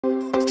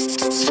Welcome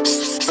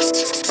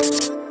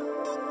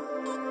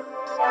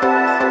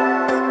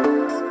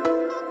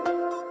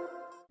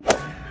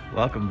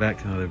back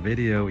to another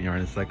video,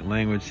 Yarn in Second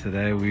Language.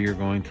 Today we are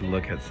going to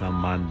look at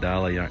some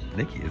mandala yarn.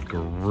 Nikki is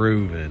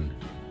grooving.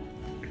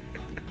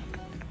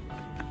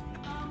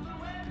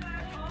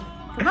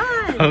 Come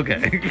on!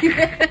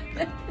 Okay.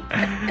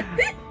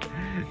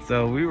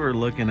 So we were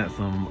looking at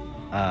some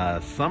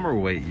summer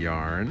weight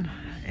yarn,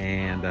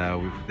 and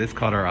this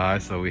caught our eye,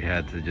 so we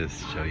had to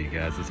just show you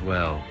guys as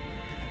well.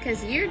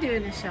 Because you're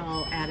doing a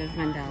shawl out of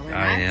mandala.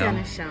 I've done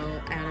a shawl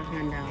out of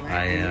mandala.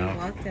 I am. We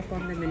walked up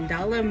on the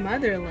mandala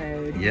mother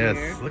load. Yes,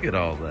 here. look at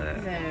all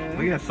that. So,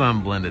 We got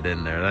some blended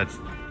in there. That's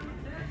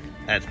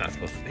not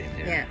supposed to be in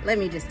here. yeah, let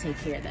me just take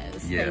care of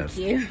those. Yes.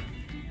 Thank you.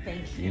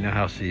 Thank you. You know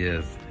how she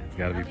is. It's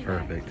got to be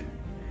perfect.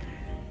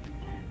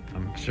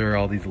 I'm sure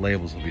all these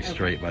labels will be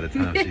straight by the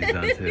time she's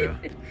done too.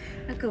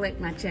 I'll collect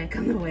my check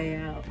on the way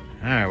out.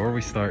 All right, where are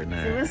we starting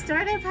at? So we'll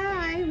start up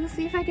high. We'll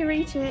see if I can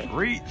reach it.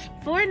 Reach.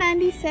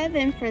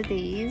 $4.97 for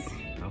these.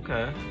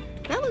 Okay.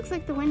 That looks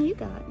like the one you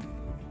got.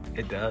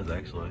 It does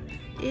actually.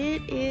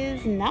 It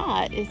is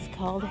not. It's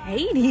called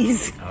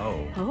Hades.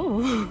 Oh.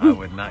 Oh. I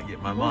would not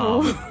get my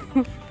mom.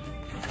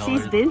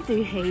 She's been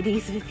through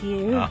Hades with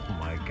you. Oh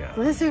my God.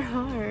 Bless her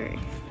heart.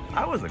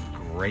 I was a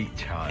great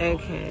child.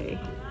 Okay.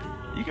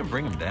 You can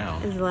bring them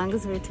down. As long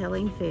as we're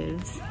telling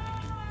fibs.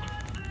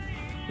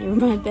 You're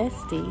my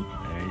bestie.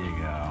 There you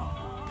go.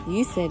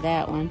 You said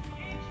that one.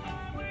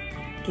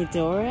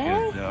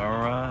 Ghidorah?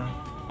 Ghidorah.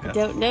 I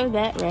don't know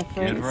that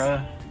reference.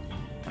 Ghidorah.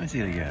 Let me see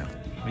it again.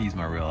 Let me use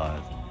my real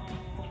eyes.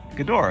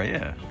 Ghidorah,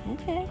 yeah.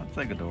 Okay. I'd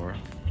say Ghidorah.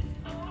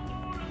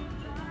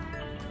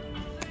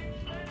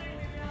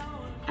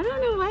 I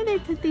don't know why they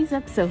put these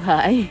up so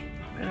high.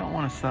 They don't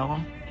want to sell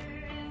them.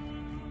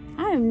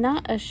 I am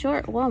not a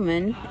short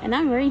woman, and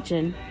I'm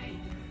reaching.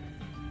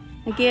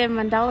 Again,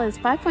 mandala is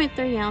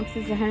 5.3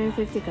 ounces,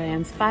 150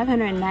 grams,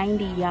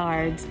 590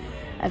 yards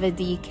of a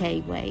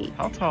DK weight.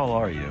 How tall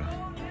are you?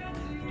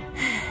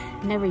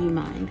 Never you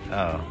mind.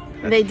 Oh.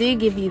 They do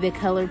give you the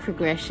color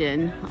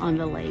progression on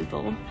the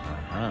label.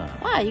 Uh-huh.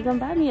 Wow, you gonna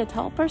buy me a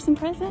tall person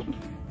present?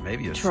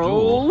 Maybe a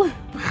Troll. stool.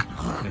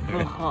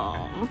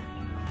 Oh.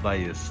 Buy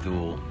you a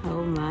stool.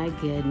 Oh my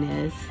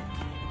goodness.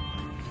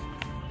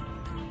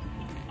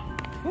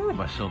 Ooh,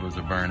 my shoulders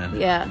are burning.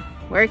 Yeah,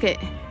 work it.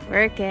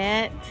 Work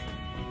it.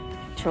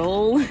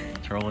 Troll.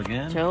 Troll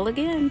again? Troll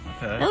again.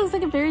 Okay. That looks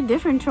like a very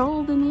different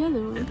troll than the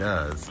other one. It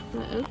does.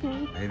 But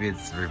okay. Maybe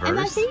it's reversed. And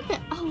I think that,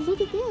 oh,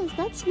 look at this.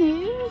 That's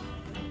new.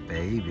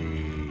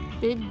 Baby.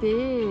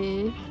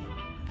 Baby.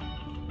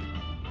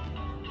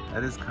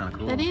 That is kind of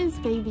cool. That is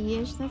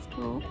babyish. That's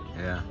cool.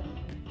 Yeah.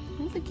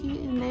 Those are cute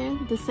in there.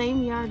 The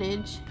same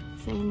yardage,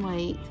 same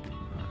weight.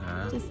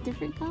 Okay. Just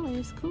different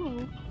colors. Cool.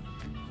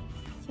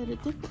 Is that a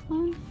different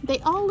one? They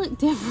all look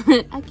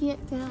different. I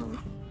can't tell.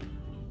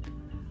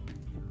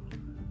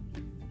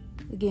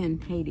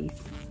 Again, Hades.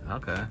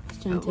 Okay.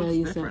 Just trying That to tell looks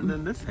you different something.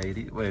 than this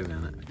Hades. Wait a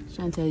minute. Just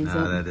trying to tell you No,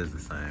 something. that is the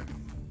same.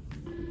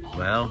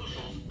 Well,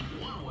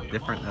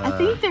 different. I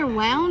think they're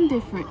wound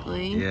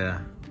differently. Yeah.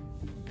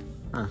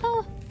 Huh.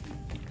 Huh.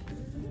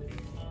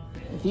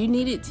 If you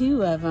needed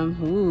two of them,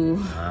 ooh.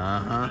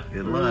 Uh-huh.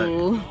 Good luck.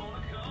 Ooh.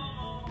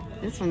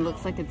 This one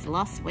looks like it's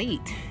lost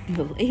weight.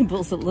 The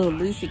label's a little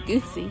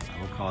loosey-goosey.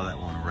 I will call that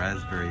one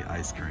raspberry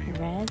ice cream.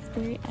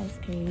 Raspberry ice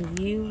cream.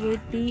 You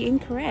would be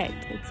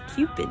incorrect. It's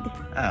Cupid.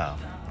 Oh.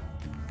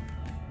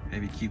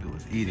 Maybe Cupid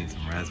was eating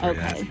some raspberry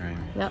ice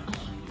cream. Yep.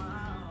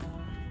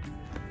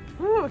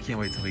 Ooh, I can't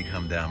wait till we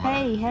come down.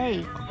 Hey,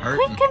 hey. I'm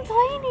hurting. Quit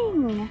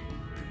complaining.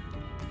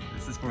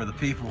 This is for the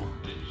people.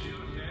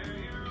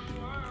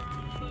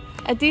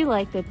 I do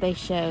like that they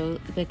show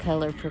the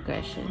color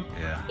progression.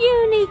 Yeah.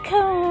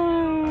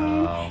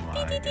 Unicorn. Oh my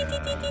God.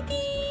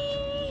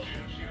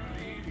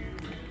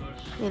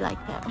 They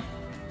like that.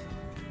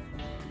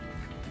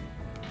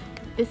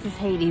 This is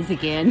Hades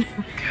again.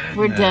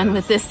 We're done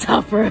with this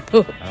top row.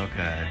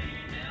 Okay.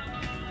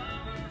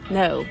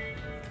 No.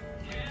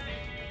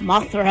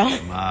 Mothra.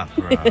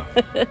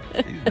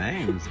 Mothra. These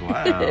names,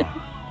 wow.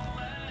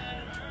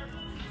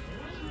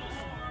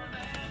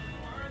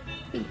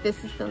 I think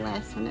this is the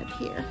last one up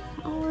here.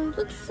 Oh, it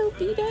looks so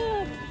beat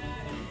up.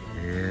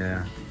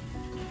 Yeah.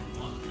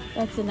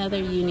 That's another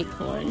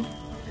unicorn.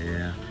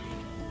 Yeah.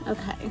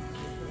 Okay.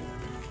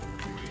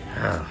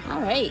 Oh.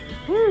 All right.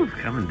 Whew,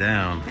 coming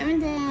down. Coming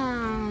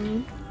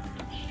down.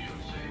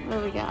 What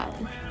do we got?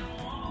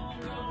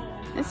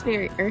 That's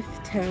very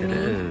earth tony. It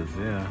is,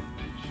 yeah.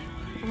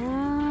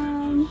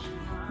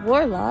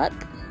 Warlock.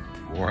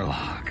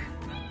 Warlock.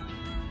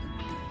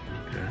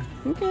 Okay.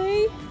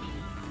 Okay.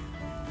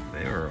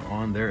 They were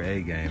on their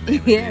A game.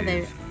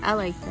 Yeah, I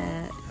like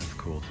that. That's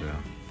cool too.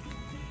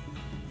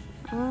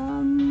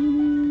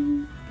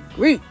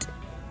 Groot.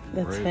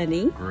 That's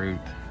funny. Groot.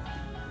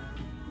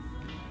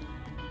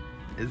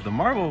 Is the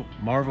Marvel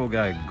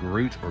guy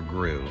Groot or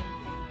Gru?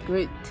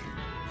 Groot.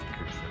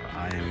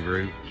 I am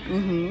Groot.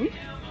 Mm-hmm.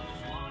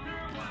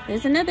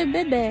 There's another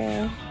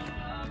baby.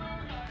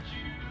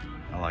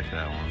 I like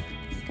that one.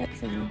 It's got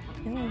some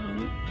yellow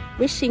in it.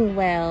 Wishing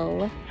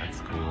well. That's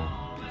cool.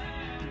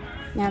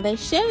 Now they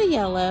show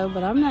yellow,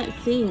 but I'm not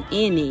seeing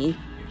any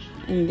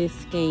in this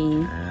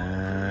skein.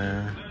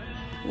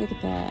 Look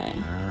at that.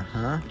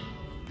 Uh-huh.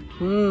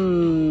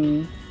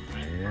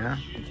 Yeah.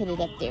 Put it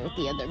up there with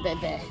the other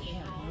baby.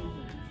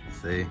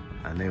 See,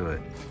 I knew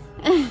it.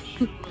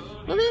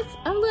 Well,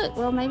 oh look,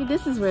 well maybe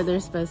this is where they're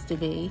supposed to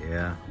be.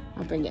 Yeah.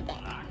 I'll bring it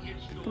back.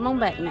 Come on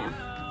back now.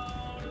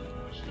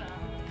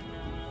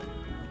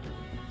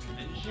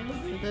 So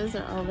those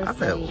are all the I same.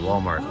 bet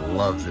Walmart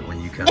loves it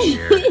when you come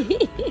here.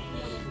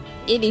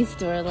 Any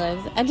store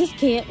loves it. I just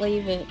can't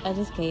leave it. I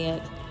just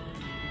can't.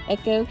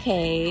 Echo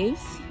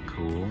Caves.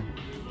 Cool.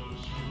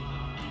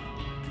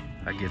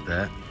 I get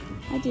that.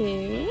 I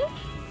do.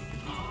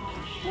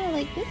 Oh, I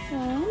like this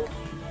one.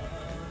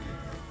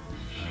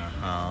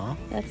 Uh-huh.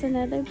 That's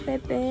another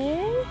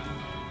baby.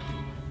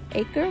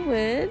 Acre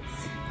Woods.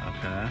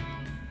 Okay.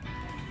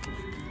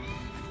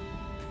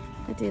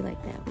 I do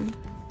like that one.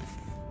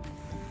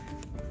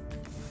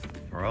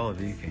 For all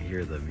of you can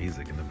hear the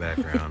music in the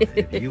background.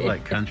 If you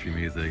like country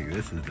music,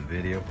 this is the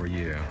video for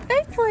you.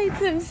 I played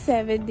some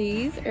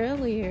 70s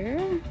earlier.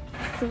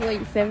 Some like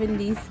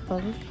 70s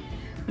funk.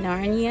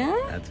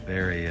 Narnia. That's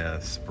very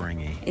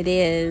springy. It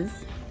is.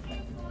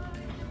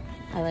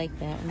 I like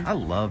that one. I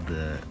love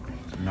the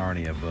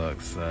Narnia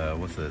books.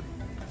 What's it?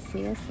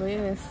 C.S.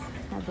 Lewis,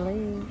 I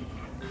believe.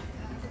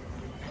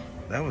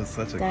 That was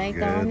such a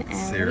Diagon good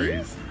Alley.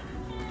 series.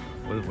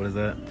 What is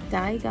that?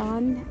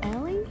 Diagon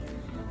Alley?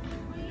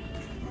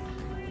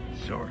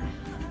 Sure.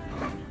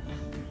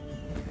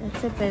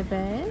 That's a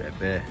bebe.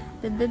 Bebe.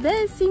 The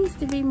bebe seems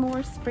to be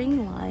more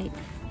spring-like.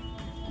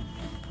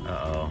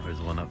 Uh-oh, there's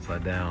one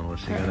upside down.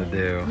 What's she gonna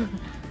do?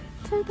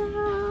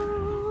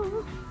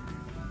 Ta-da!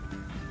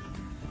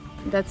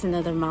 That's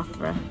another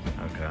Mothra.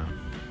 Okay.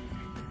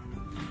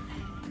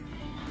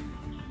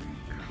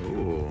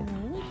 Cool.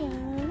 There we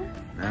go.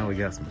 Now we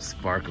got some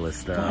sparkly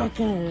stuff.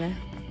 Sparkle.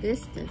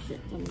 This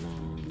doesn't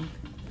belong.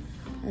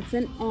 That's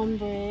an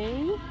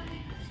ombre.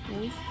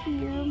 Goes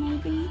here,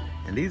 maybe.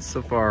 And these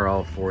so far are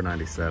all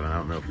 $4.97. I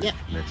don't know if we Yep.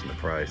 mentioned the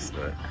price,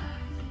 but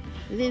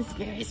It is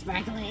very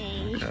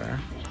sparkly. okay.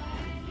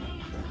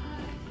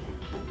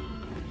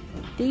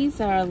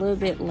 These are a little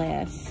bit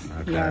less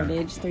Okay.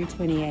 yardage,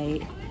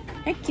 $3.28.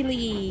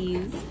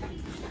 Hercules.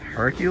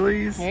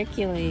 Hercules?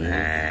 Hercules.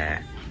 Nah,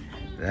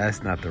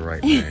 that's not the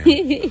right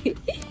name.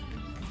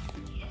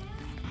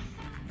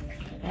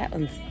 That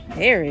one's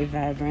very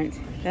vibrant.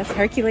 That's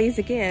Hercules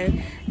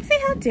again. See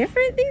how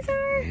different these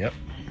are? Yep.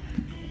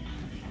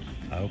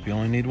 I hope you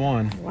only need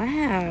one.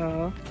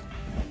 Wow.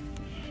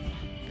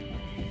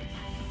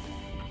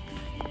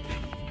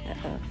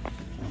 Uh-oh.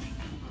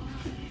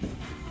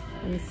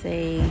 Let me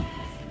see.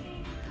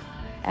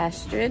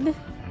 Astrid.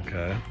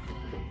 Okay.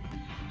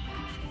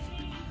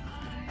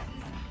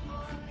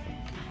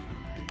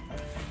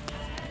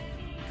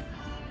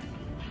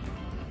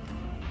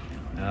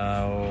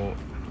 Now,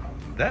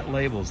 that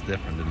label's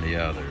different than the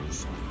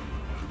others.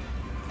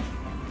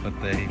 But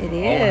they It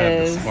all have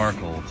the is.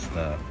 sparkle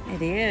stuff.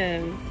 It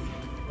is.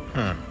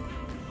 Huh.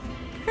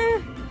 Huh.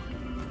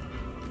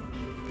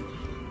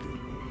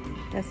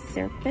 The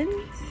serpent.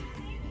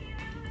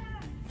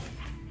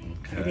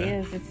 It Okay.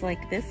 is. It's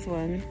like this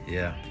one.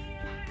 Yeah.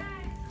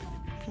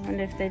 I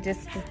wonder if they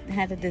just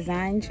had a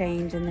design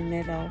change in the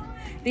middle.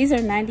 These are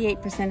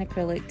 98%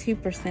 acrylic,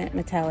 2%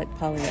 metallic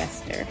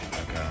polyester.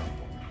 Okay.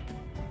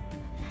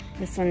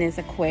 This one is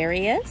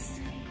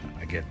Aquarius.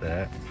 I get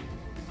that.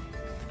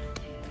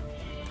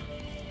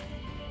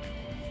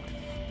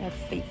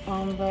 That's the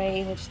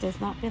ombre, which does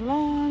not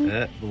belong.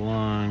 That I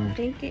belongs.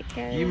 think it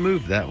goes. You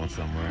moved that one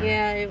somewhere.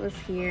 Yeah, it was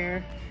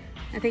here.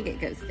 I think it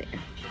goes there.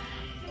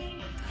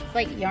 It's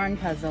like yarn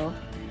puzzle.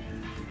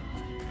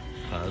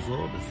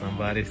 Puzzle? Did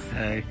somebody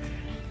say?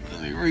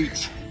 Let me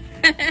reach.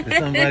 Did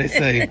somebody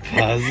say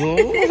puzzle?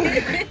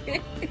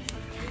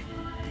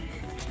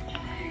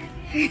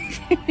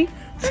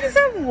 What is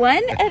that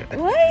one?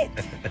 What?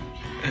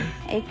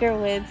 Acre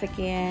Woods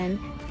again.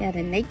 Got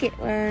a naked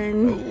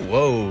one.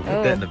 Whoa,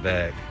 put that in the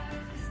bag.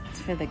 It's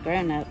for the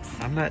grown-ups.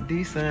 I'm not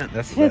decent.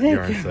 That's For what that the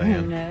yarn's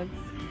saying. grown-ups.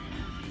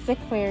 It's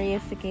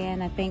Aquarius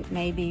again. I think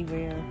maybe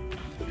we're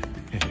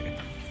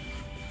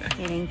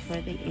getting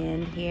toward the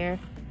end here.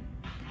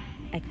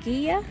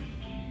 Akia.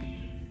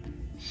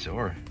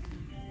 Sure.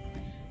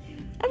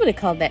 I would have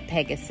called that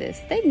Pegasus.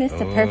 They missed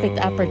a perfect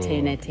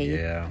opportunity.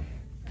 Yeah.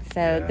 So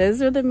yeah.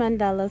 those are the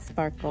Mandala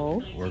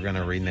Sparkle. We're going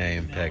to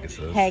rename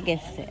Pegasus.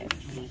 Pegasus.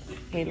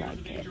 We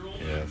like it.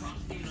 Yes.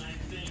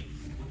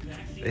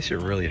 They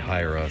should really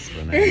hire us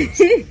for names.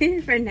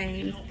 For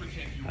names.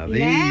 Now,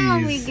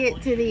 Now we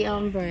get to the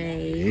ombre.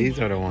 These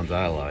are the ones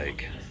I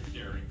like.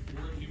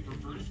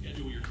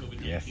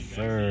 Yes,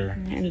 sir.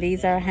 And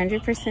these are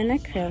 100%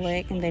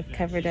 acrylic, and they've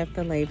covered up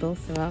the label,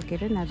 so I'll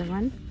get another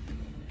one.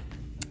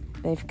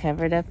 They've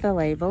covered up the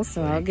label,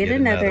 so I'll get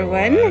another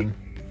one.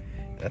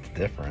 That's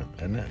different,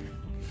 isn't it?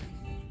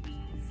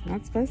 It's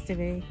not supposed to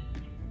be.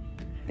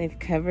 They've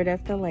covered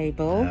up the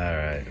label. All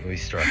right, we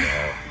struck it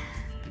out.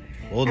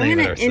 We'll I'm name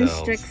it gonna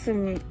ourselves.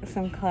 instruct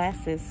some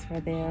classes for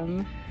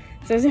them.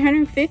 So it's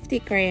 150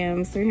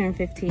 grams,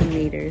 315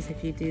 meters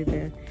if you do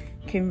the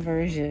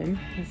conversion.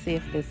 Let's see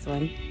if this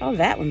one, oh,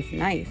 that one's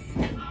nice.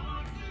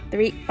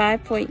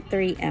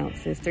 5.3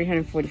 ounces,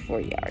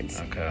 344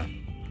 yards.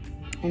 Okay.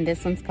 And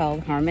this one's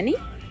called Harmony.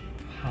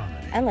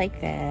 Harmony. I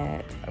like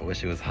that. I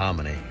wish it was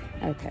hominy.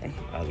 Okay.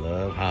 I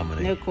love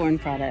hominy. No corn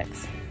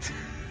products.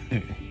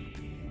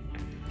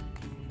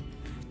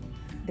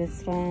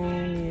 This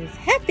one is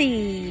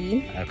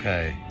Happy.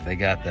 Okay, they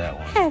got that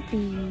one.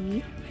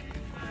 Happy.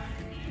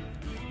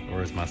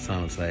 Or as my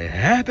son would say,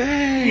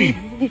 Happy!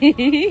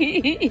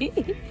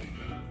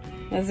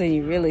 That's when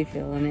you're really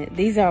feeling it.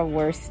 These are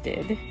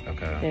worsted.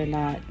 Okay. They're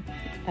not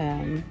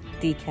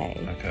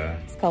DK. Okay.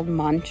 It's called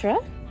Mantra.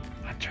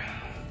 Mantra.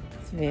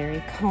 It's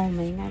very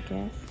calming, I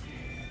guess.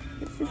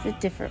 This is a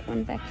different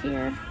one back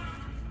here.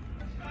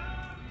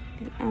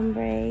 An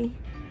ombre.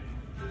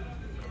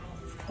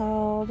 It's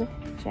called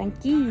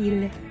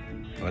Tranquille.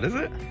 What is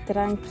it?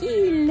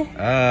 Tranquille.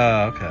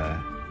 Oh, okay.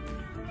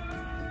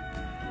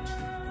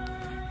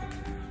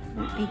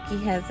 I think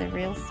he has a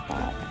real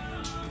spot.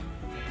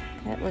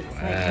 That looks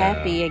like Wow.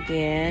 Happy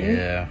again.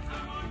 Yeah.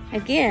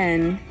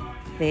 Again,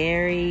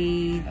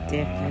 very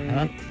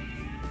different.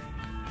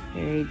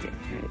 Very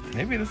different.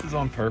 Maybe this is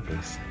on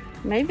purpose.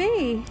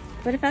 Maybe.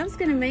 But if I was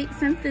going to make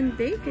something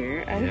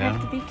bigger, I would Yeah.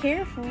 have to be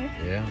careful.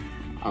 Yeah.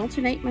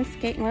 Alternate my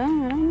skate. Well,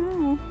 I don't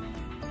know.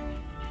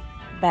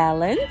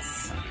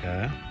 Balance.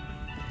 Okay.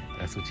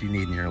 That's what you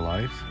need in your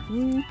life.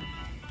 If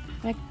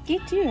I can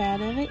get you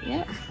out of it.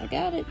 Yep, I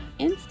got it.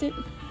 Instant.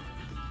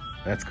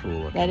 That's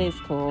cool looking. That is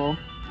cool.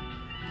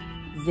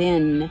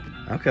 Zen.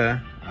 Okay.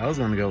 I was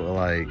gonna go with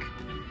like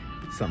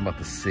something about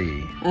the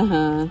sea.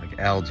 Uh-huh. Like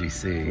algae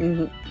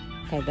sea.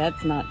 Okay,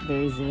 that's not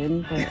very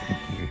zen, but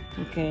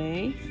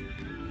okay.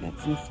 Got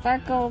some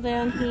sparkle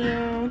down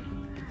here.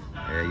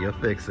 Yeah, you'll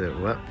fix it.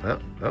 What? Oh.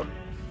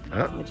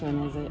 Which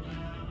one is it?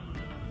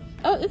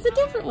 Oh, it's a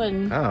different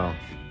one. Oh.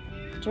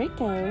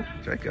 Draco.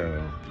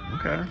 Draco.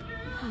 Okay.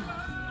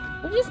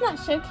 We're just not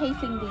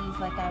showcasing these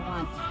like I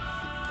want.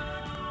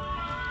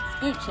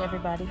 Scooch,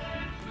 everybody.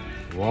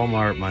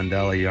 Walmart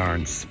Mandala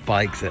yarn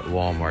spikes at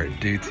Walmart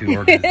due to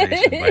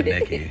organization by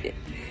Nikki.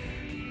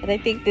 But I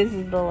think this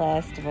is the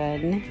last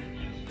one.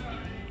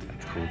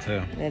 That's cool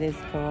too. That is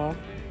cool.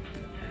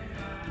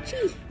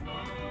 Chi.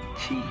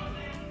 Chi.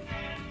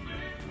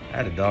 I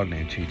had a dog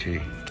named Chi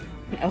Chi.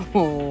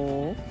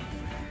 Oh.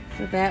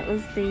 So that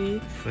was the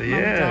So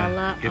yeah,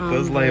 Mandala get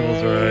those ombre.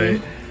 labels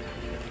right.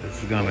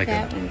 This is gonna make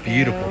That a one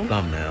beautiful go.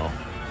 thumbnail.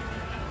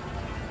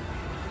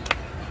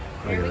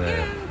 Look There we at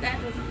that. go. That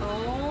was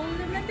all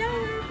the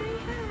Mandala they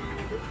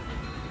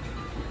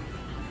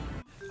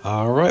had.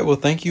 All right, well,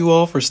 thank you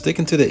all for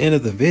sticking to the end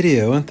of the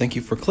video, and thank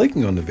you for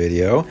clicking on the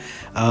video.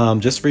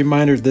 Just a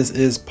reminder, this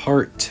is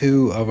part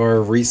 2 of our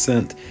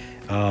recent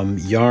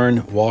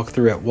yarn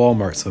walkthrough at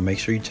Walmart, so make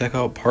sure you check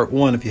out part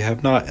 1 if you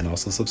have not, and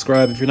also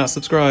subscribe if you're not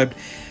subscribed.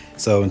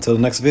 So until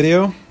the next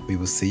video, we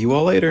will see you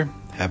all later.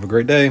 Have a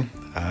great day.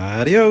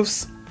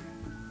 Adios.